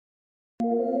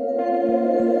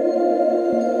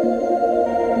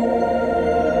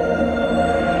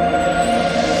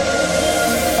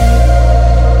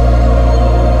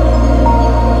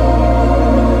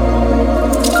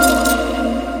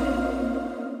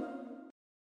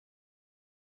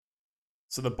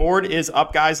So the board is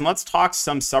up, guys, and let's talk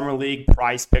some Summer League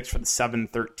prize picks for the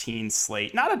 7-13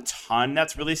 slate. Not a ton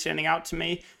that's really standing out to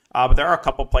me, but there are a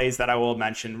couple plays that I will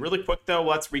mention. Really quick, though,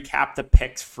 let's recap the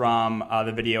picks from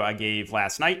the video I gave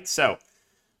last night. So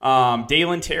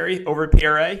Dalen Terry over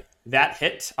PRA, that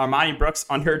hit. Armani Brooks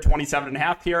under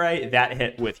 27.5 PRA, that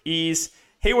hit with ease.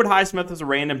 Haywood Highsmith was a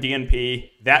random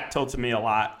DNP. That tilted me a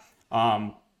lot.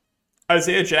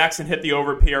 Isaiah Jackson hit the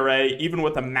over PRA, even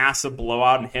with a massive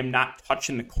blowout and him not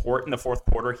touching the court in the fourth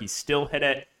quarter. He still hit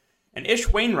it. And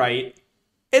Ish Wainwright,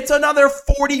 it's another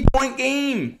 40-point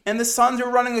game. And the Suns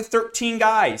are running with 13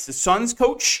 guys. The Suns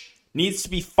coach needs to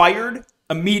be fired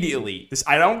immediately.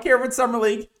 I don't care if it's Summer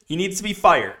League. He needs to be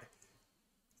fired.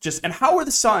 And how are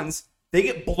the Suns? They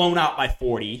get blown out by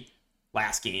 40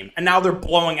 last game. And now they're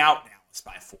blowing out Dallas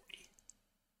by 40.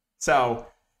 So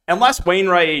unless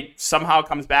Wainwright somehow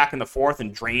comes back in the fourth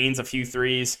and drains a few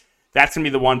threes, that's going to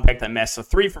be the one pick that missed. So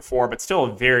 3 for 4, but still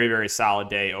a very, very solid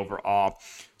day overall.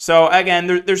 So again,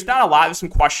 there's not a lot. There's some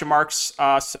question marks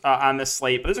on this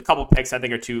slate, but there's a couple picks I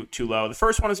think are too low. The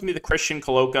first one is going to be the Christian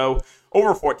Coloco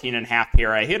over 14.5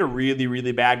 PRA. He had a really,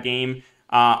 really bad game.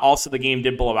 Also, the game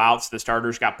did blow out, so the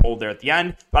starters got pulled there at the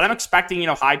end. But I'm expecting,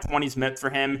 high 20s minutes for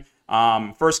him.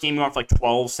 First game, he went for like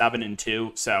 12, 7, and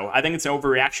 2. So I think it's an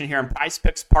overreaction here on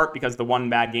Prizepicks' part because of the one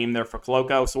bad game there for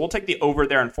Coloco. So we'll take the over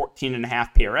there on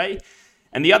 14.5 PRA.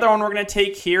 And the other one we're going to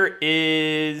take here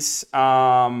is,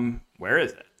 where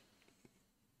is it?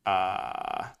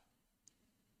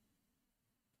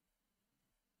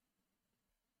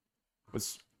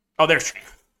 There's Trey.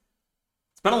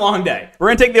 It's been a long day. We're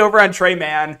going to take the over on Trey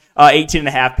Mann,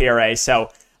 18.5 PRA.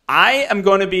 So I am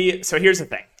going to be, so here's the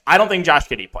thing. I don't think Josh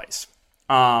Giddey plays.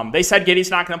 They said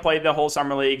Giddey's not going to play the whole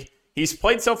Summer League. He's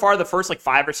played so far the first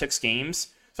 5 or 6 games.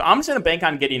 So I'm just going to bank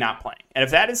on Giddey not playing. And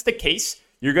if that is the case,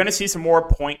 you're going to see some more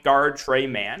point guard Trey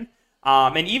Mann.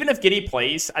 And even if Giddey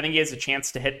plays, I think he has a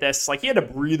chance to hit this. He had a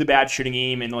really bad shooting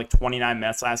game in 29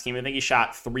 minutes last game. I think he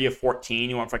shot 3 of 14.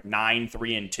 He went for 9,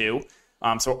 3, and 2.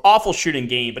 So awful shooting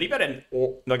game. But even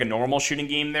a normal shooting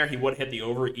game there, he would hit the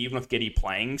over even with Giddey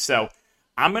playing. So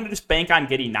I'm going to just bank on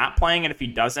Giddey not playing, and if he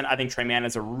doesn't, I think Trey Mann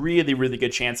has a really, really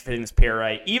good chance of hitting this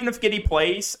PRA. Even if Giddey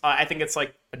plays, I think it's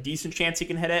a decent chance he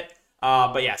can hit it.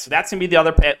 But yeah, so that's going to be the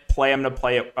other play I'm going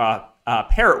to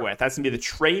pair it with. That's going to be the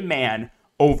Trey Mann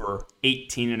over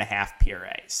 18.5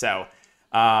 PRA. So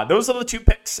those are the 2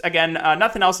 picks. Again,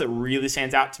 nothing else that really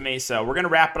stands out to me. So we're going to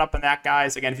wrap it up on that,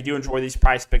 guys. Again, if you do enjoy these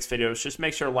Prizepicks videos, just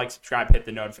make sure to like, subscribe, hit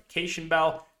the notification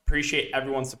bell. Appreciate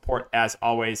everyone's support as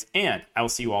always, and I will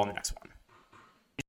see you all in the next one.